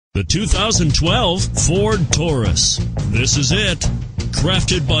The 2012 Ford Taurus. This is it.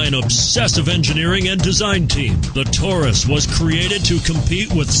 Crafted by an obsessive engineering and design team, the Taurus was created to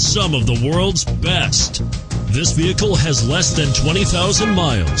compete with some of the world's best. This vehicle has less than 20,000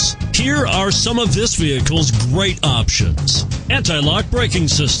 miles. Here are some of this vehicle's great options: anti-lock braking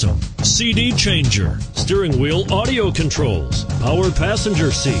system, CD changer, steering wheel audio controls, power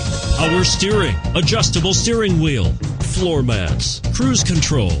passenger seat, power steering, adjustable steering wheel, floor mats, cruise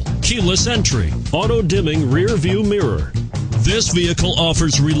control, keyless entry, auto dimming rear view mirror. This vehicle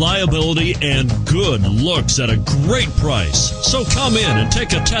offers reliability and good looks at a great price. So come in and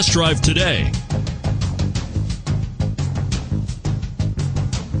take a test drive today.